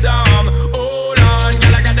from the storm. Hold on,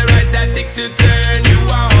 girl, I got the right tactics to turn you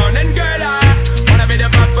on. And girl, I wanna be the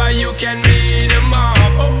papa, you can be the mom.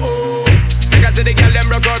 Because the girl them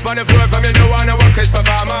broke out on the floor. From you don't wanna work as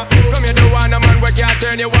performer. From you don't want a man where can't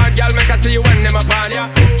turn you on. Girl, make I see you when them upon ya.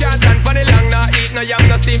 Can't stand for the long, nah eat no yam,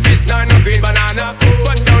 no steamed fish, no green banana.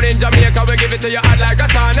 But down in Jamaica we give it to you hot like a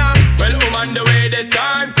sauna. Well, on the way the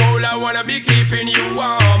time cold, I wanna be keeping you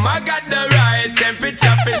warm. I got the right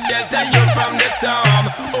temperature for shelter you from the storm.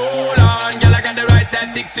 Hold on, girl, I got the right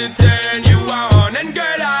tactics to turn you on. And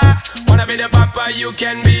girl, I wanna be the papa, you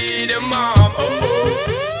can be the mom.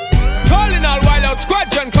 Calling all wild out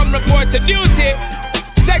squadron, come report to duty.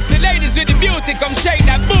 Sexy ladies with the beauty, come shake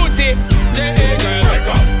that booty. J.A. girl,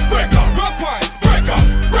 break up, rock wine, break up,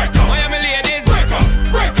 Miami ladies, break up,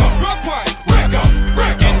 rock wine, break up,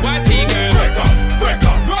 NYC girl, break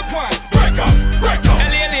up, rock wine, break up,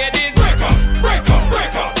 LA ladies, break up.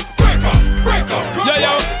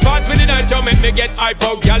 Yo, pass me the night, yo, make me get hype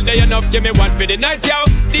out. Y'all day enough, give me one for the night, yo.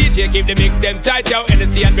 DJ keep the mix them tight, yo.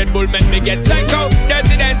 Energy and Red Bull make me get psycho.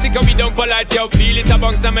 Dirty dancing, cause we don't polite, yo. Feel it a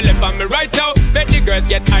bounce on me left and me right, yo. Make the girls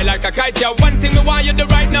get high like a kite, yo. One thing me want you to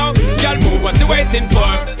right now. Y'all move, what you waiting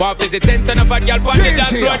for? Pop is the tent on a bad y'all on the dance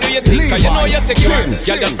floor. Do you think, cause you know you're secure?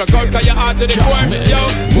 Y'all just broke out, cause you're out to the core. Yo,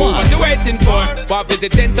 move, what you waiting for? Pop is the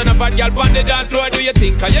tent on a bad y'all on the dance floor. Do you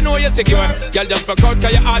think, cause you know you're secure? Y'all just broke out,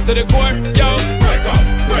 cause you're out to the core. Yo, break up,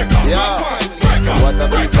 yeah. What a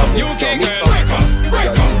piece of mix up, mix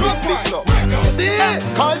up.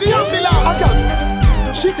 Call the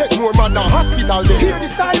ambulance. She take more man than hospital. They hear the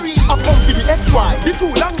siren. I come for the XY. The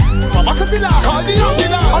too long. Mama can feel her. Call the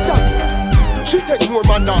ambulance. She take more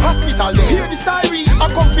man than hospital. They hear the siren. I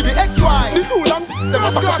come for the XY. The too long. Them a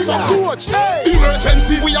back some coach.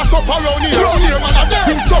 Emergency. We are suffer around here. Round here, man.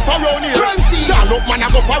 Things tough around here. Call up, man. I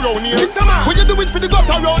go for around here. What you doing for the gut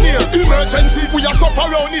around here? Emergency. We are suffer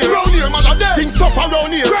around here. Round here, man. Things tough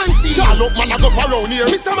around here. Call up, man. I go for around here.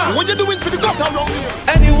 What you doing for the gut around here?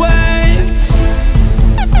 Anyway,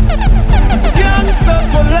 gangsta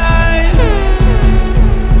for life.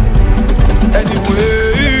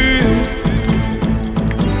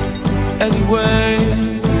 Anyway,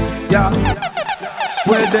 yeah.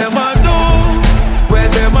 Where them a do, where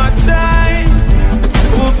them a try,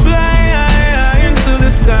 who fly high into the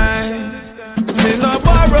sky. Me no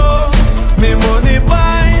borrow, me money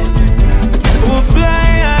buy, who fly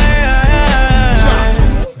high.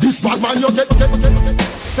 This bad man you get.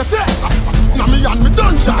 Say flat, now me and me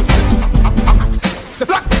done shot. Say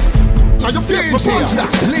flat, now your face me punch that.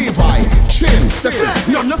 Levi, chin. Say flat,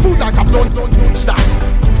 now your food like a blunt start.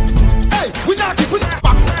 Hey, we not keep it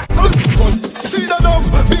back. See the dumb,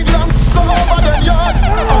 big lamb, go over the yard.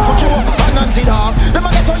 Uncle Joe and Nancy Dog, them a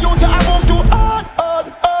get on you to I move to on.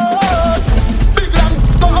 Big lamb,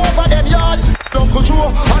 go over the yard. Uncle Joe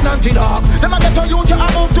and Nancy Dog, them a get on you to I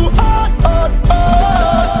move to on.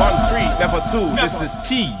 1-3, never 2. This is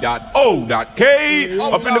T.O.K.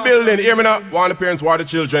 Up in the building, hear me now. One of the parents, one of the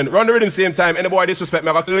children. Run the rhythm same time. Any boy disrespect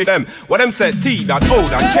me, I got to leave them. What them said, T.O.K. Salute, you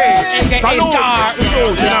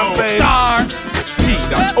know what I'm saying? Star.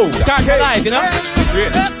 T.O.K. Start for life, you know?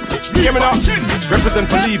 Straight. Hear me now. Represent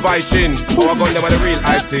for Levi Chin. Who are going them are the real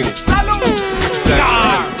hype things. Salute.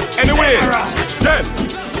 Star. Anyway, then.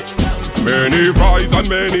 Many rise and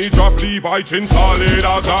many drop, Levi Chin solid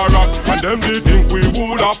as a rock. And them they think we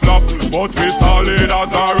would have flop, but we solid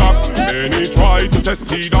as a rock. Many try to test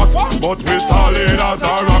T-Dot, but we solid as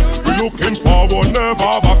a rock. We looking forward,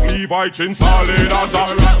 never back, Levi Chin solid as a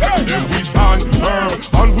rock. Tell them we stand firm,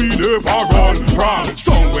 and we never run from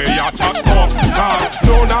somewhere you chat off. Cause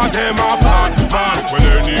none of them are bad man. When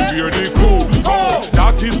anywhere they go,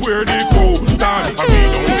 that is where they go stand. And we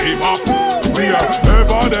don't give up,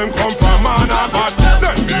 wherever them come from. Man a bad,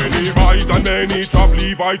 then many rise and many drop.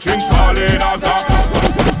 Levi Chin solid as a.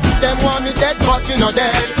 Them want me dead, but me no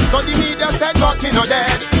dead. So the media said, but me no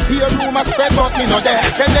dead. Hear rumors spread, but me no dead.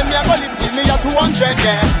 Tell them me a go live till me a 200,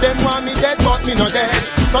 yeah. Them want me dead, but me no dead.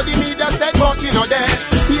 So the media said, but me no dead.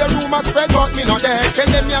 Hear rumors spread, but me no dead. Tell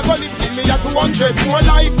them me a go live till me a 200. More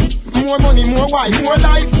life, more money, more wife, more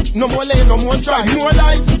life. No more lane, no more strife, more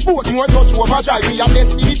life. Both more touch overdrive. Me a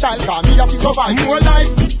destiny child, cause me a fi survive. More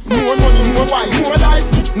life, more money, more wife, more life.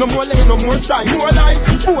 No No more lane, no more strike. More life,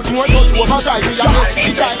 both more touch, over drive. We are the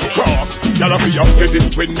time. Cross, y'all be up, get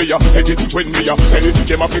it, when me up, set it, when me up, set it.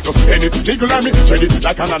 Them a fit us, pen it, niggle on me, tread it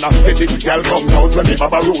like an anna, set it. Y'all come out when me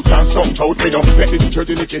baba roots and stomp out. Me no bet it,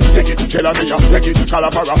 30 nicky, take it, tell her me up, wreck it,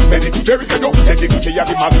 calabara, medic. Very good, check it, me a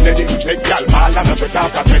be magnetic. Make y'all all and a sweat out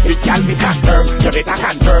cosmetic. Y'all be stand firm, you better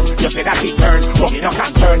confirm. You say that it turn, but me no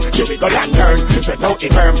concern. She be go and turn, sweat out the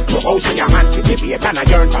firm. Promotion your anticipate and I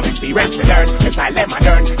yearn. From experience we learn, me style them a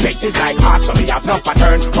learn. Sex is like art, so me have no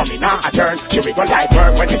pattern. From me now a turn, she be go like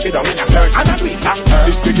work when you sit down in a stern. And I do it long term.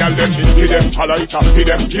 This the girl them, give them, holla it up, feed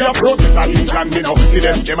them. Here a protest a England, me no see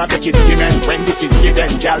them. Them a take it, give them. When this is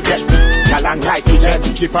given, girl get. Girl and like kitchen,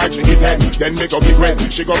 give 5 minutes 10. Then me go big when,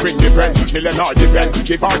 she go bring the friend. Million or different,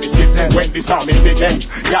 give all the stiffness. When the storm is begin,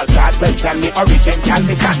 girl start question me origin. Girl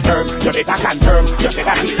me stand firm, you better confirm. You say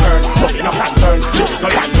that it turn, but me no concern. She be go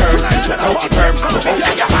and turn, sweat out the term.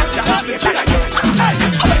 Promotion your hand,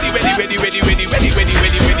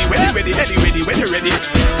 ready.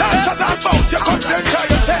 That's about your content, try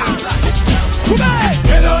yourself.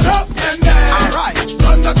 Get on up and down. Alright,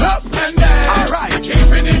 on the club and down. Alright,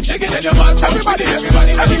 keeping it chicken in your mouth. Everybody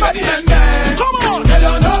and down. Come on, get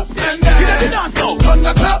on up and down. Get the dance now. On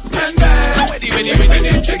the club and down. Ready,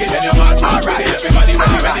 chicken in your mouth. Alright, everybody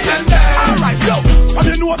and down. Alright, yo, from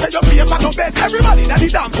your nose to your face and no bed. Everybody na the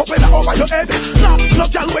dance, propeller over your head. No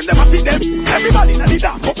girl when them a see them. Everybody na the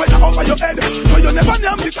dance, propeller over your head. So you never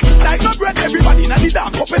name this like no bread. Everybody na the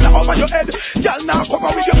dance, propeller over your head. Girl now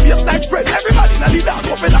cover with your face like bread. Everybody na the dance,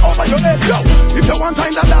 propeller over your head. Yo, if you want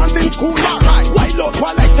time to dance in school, alright. Wild out,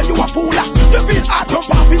 while like say you a fool. You feel hard,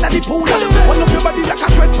 jump off in the pool. One of your body like a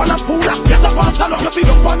tread pan a pool. Get up and stand up, no sit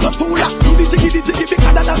up on the stool. Do the jiggy,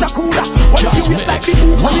 because that's a cooler. One of you like the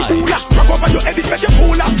pool, when the cooler. Rock over your head, it make you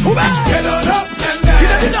cooler. Get on up and down.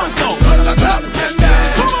 Get the dance now. On the club and down.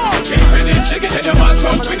 Come on. Keeping it chicken in your mouth.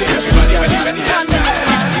 With everybody and down.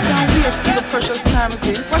 Don't waste your precious time,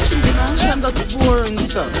 see. Watching the man, she does boring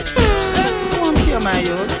stuff. I want to my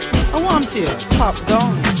youth. I want to pop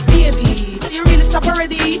down. Baby, you really stop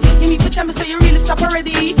already? You need to tell me say you really stop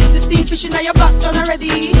already? The steam fish in your back done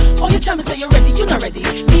already? Oh, you tell me say you're ready, you're not ready.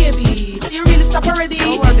 Baby, you really stop already?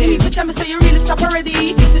 You need to tell me say you really stop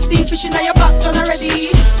already? The steam fish in your back done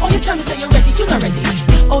already? Oh, you tell me say you're ready, you're not ready.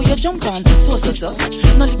 Oh, you jump on, so.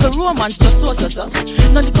 No little romance, just so.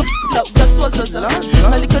 No little love, just so.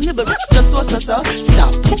 No little nibble, just so.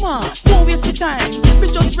 Stop, come on, don't waste your time. Me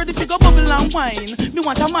just ready to go bubble and wine. Me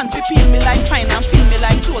want a man to feel me like fine and feel me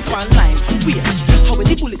like close one line. Wait, how will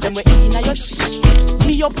the bullet them we in your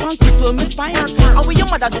me up and cripple me spine? How will your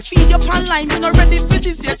mother to feed your pan line? You not ready for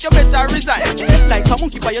this yet, you better resign. Like a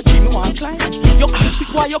monkey by your tree, me want climb. You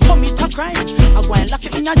quick while you commit a crime. I go and lock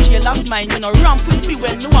you in a jail of mine. You know ramp with me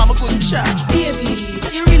when no I'm a good child. Baby,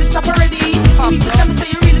 you really stop already? You tell me say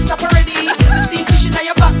you really stop already? The steam fish in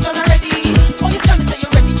your back done already? Oh, you tell me say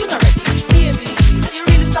you're ready, you're not ready. Baby, you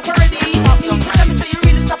really stop already? You tell me say you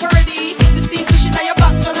really stop already? The steam fish in your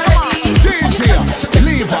back done already? DJ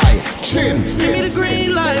Levi, chin. Give me the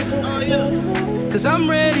green light, cause I'm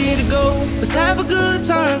ready to go. Let's have a good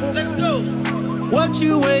time. Let's go. What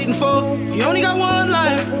you waiting for? You only got one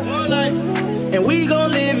life, and we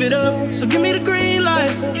gon' live it up. So give me the green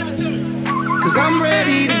light, cause I'm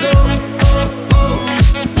ready to go.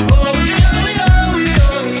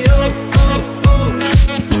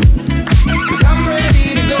 Cause I'm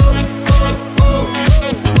ready to go.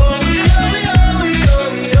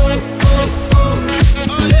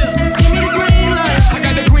 Give me the green light. I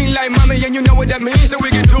got the green light, mommy, and you know what that means. That we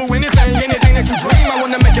can do anything that you dream. I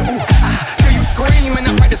wanna make it ooh, feel you scream, and I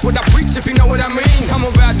practice what I preach, if you know what I mean. I'm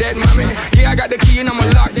about that, mommy. Yeah, I got the key and I'ma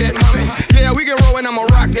lock that, mommy. Yeah, we can roll and I'ma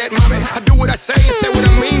rock that, mommy. I do what I say and say what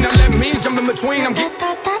I mean. Now let me jump in between. I'm getting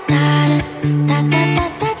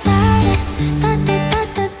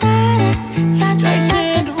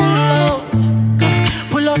Jason Derulo.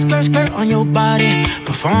 Pull up skirt on your body.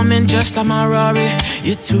 Performing just like my Rari.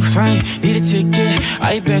 You're too fine, need a ticket.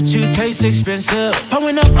 I bet you taste expensive.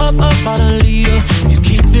 Pouring up about a liter. If you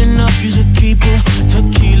keeping up, you should keep it.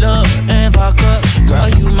 Tequila and vodka. Girl,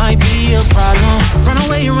 you might be a problem. Run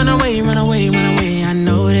away. I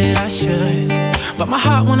know that I should, but my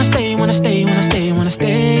heart wanna stay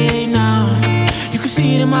now. You can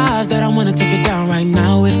see it in my eyes that I wanna take it down right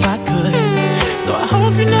now if I could. So I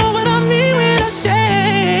hope you know what I mean when I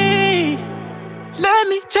say, let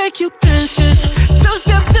me take you dancing.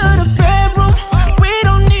 Two-step to the bedroom. We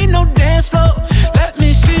don't need no dance floor. Let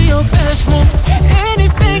me see your best move.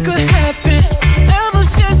 Anything could happen. Ever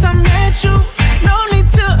since I met you, no need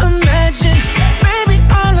to imagine. Baby,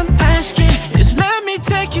 all I'm asking is let me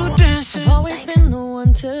take you dancing. I've always been the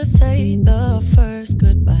one to say the first kiss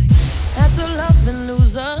goodbye. Had to love and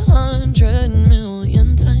lose 100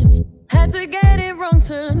 million times. Had to get it wrong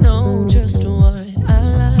to know just what I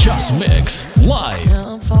like. Just Mix Live.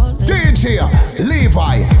 Now I'm falling. DJ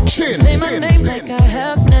Levi Chin. Say my name like I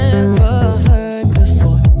have never heard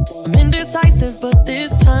before. I'm indecisive, but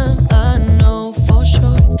this time I know for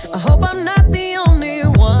sure. I hope I'm not the only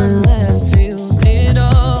one that feels it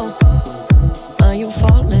all. Are you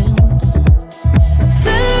falling?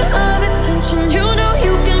 Center of attention, you know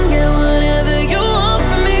you can get whatever you want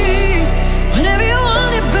from me. Whenever you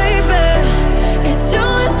want it, baby. It's you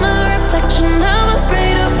and my reflection. I'm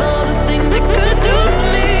afraid of all the things it could do to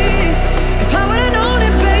me. If I would've known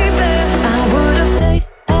it, baby, I would've stayed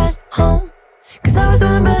at home. Cause I was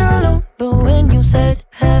doing better alone. But when you said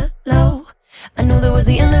hello, I knew that was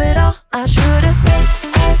the end of it all. I should've stayed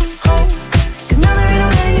at home. Cause now there ain't no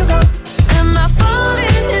letting you go. Am I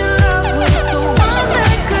falling in love with the one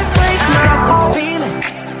that could break me? I got this feeling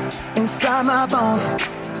inside my bones.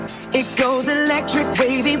 It goes electric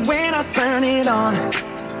wavy when I turn it on.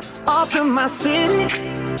 Off from my city,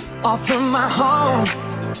 off from my home.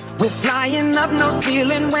 We're flying up, no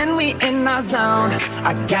ceiling when we in our zone.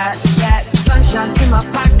 I got that sunshine in my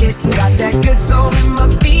pocket, got that good soul in my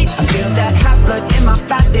feet. I feel that hot blood in my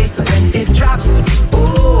body when it drops.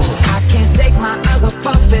 Ooh, I can't take my eyes off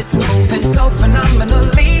of it, moving so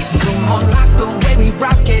phenomenally. Room on lock the way we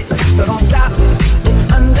rock it, so don't stop.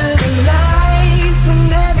 Under the lights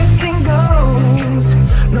when everything goes,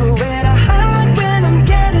 nowhere to hide when I'm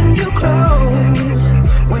getting you close.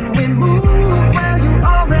 When we move, well you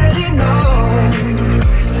already know.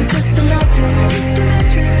 So just imagine.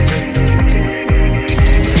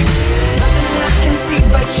 Nothing I can see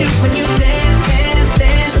but you when you dance, dance,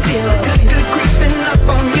 dance. Feel good, good creeping up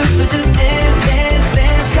on you. So just dance, dance,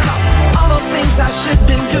 dance. Come on. All those things I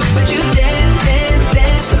shouldn't do, but you dance, dance,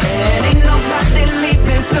 dance. And ain't nobody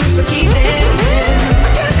leaving soon, so keep dancing.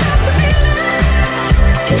 I can't stop the feeling.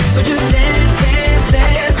 So just dance, dance,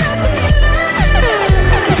 dance. I can't stop the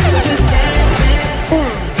feeling. So just dance, dance.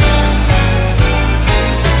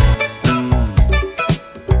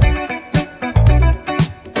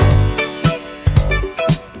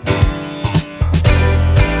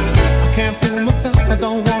 I can't fool myself, I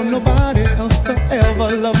don't want nobody else to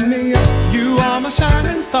ever love me. You are my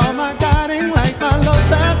shining star, my guiding light, my love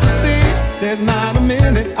fantasy. There's not a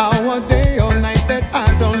minute, hour, day or night that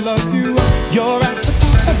I don't love you. You're at the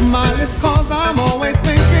top of my list cause I'm always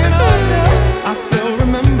thinking of you. I still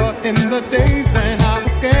remember in the days when I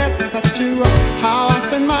was scared to touch you, how I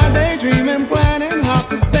spent my day dreaming, planning how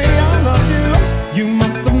to say I love you. You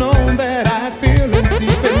must have known that I had feelings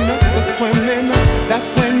deep enough to swim in.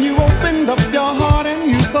 That's when you opened up your heart and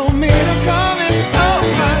you told me to come in. Oh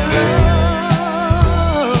my love,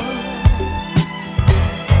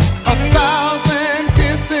 1,000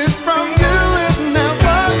 kisses from you is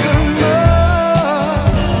never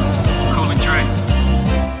enough. Cool and Dre.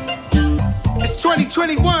 It's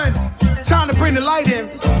 2021. Time to bring the light in.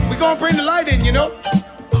 We gonna bring the light in, you know.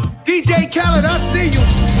 DJ Khaled, I see you.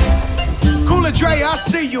 Cool and Dre, I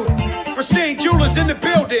see you. Pristine Jewelers in the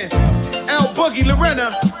building. L Boogie,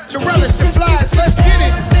 Lorena, Jarellis, the Flies. Let's get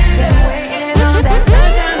it. Been waiting on that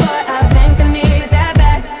sunshine, but I think I need that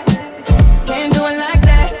back. Can't do it like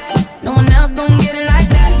that. No one else gon' get it like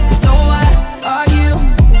that. So why are you,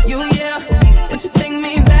 yeah? Would you take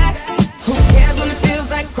me back? Who cares when it feels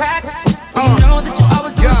like crack? You know that you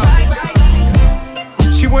always do it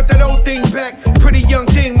right. She want that old thing back. Pretty young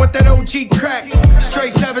thing, want that OG crack.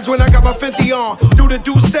 Straight savage when I got my 50 on. Do the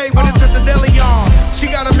do say when it touch the deli on. She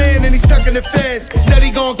got a man and he stuck in the feds. Said he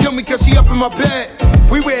gon' kill me cause she up in my bed.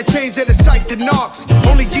 We wear chains that are psyched to knocks.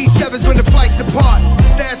 Only G7s when the flights apart.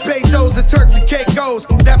 Stash pesos and Turks and Caicos.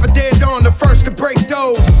 Dapper Dead on the first to break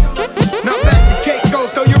those. Now back to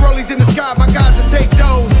Caicos, throw your rollies in the sky, my guys will take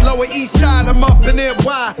those. Lower east side, I'm up in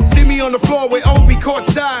NY. See me on the floor with Obi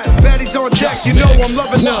courtside. Baddies on deck, you know I'm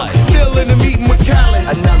loving them. Still in the meeting with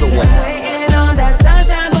Khaled. Another one. Waiting on that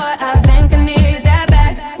sunshine, but I think I need that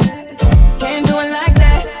back. Can't do it like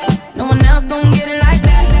that. No one else gon' get it like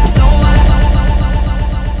that. So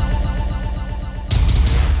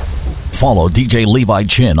Follow DJ Levi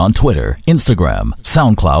Chin on Twitter, Instagram,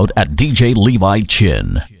 SoundCloud at DJ Levi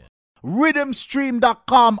Chin.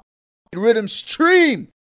 Rhythmstream.com. Rhythm Stream.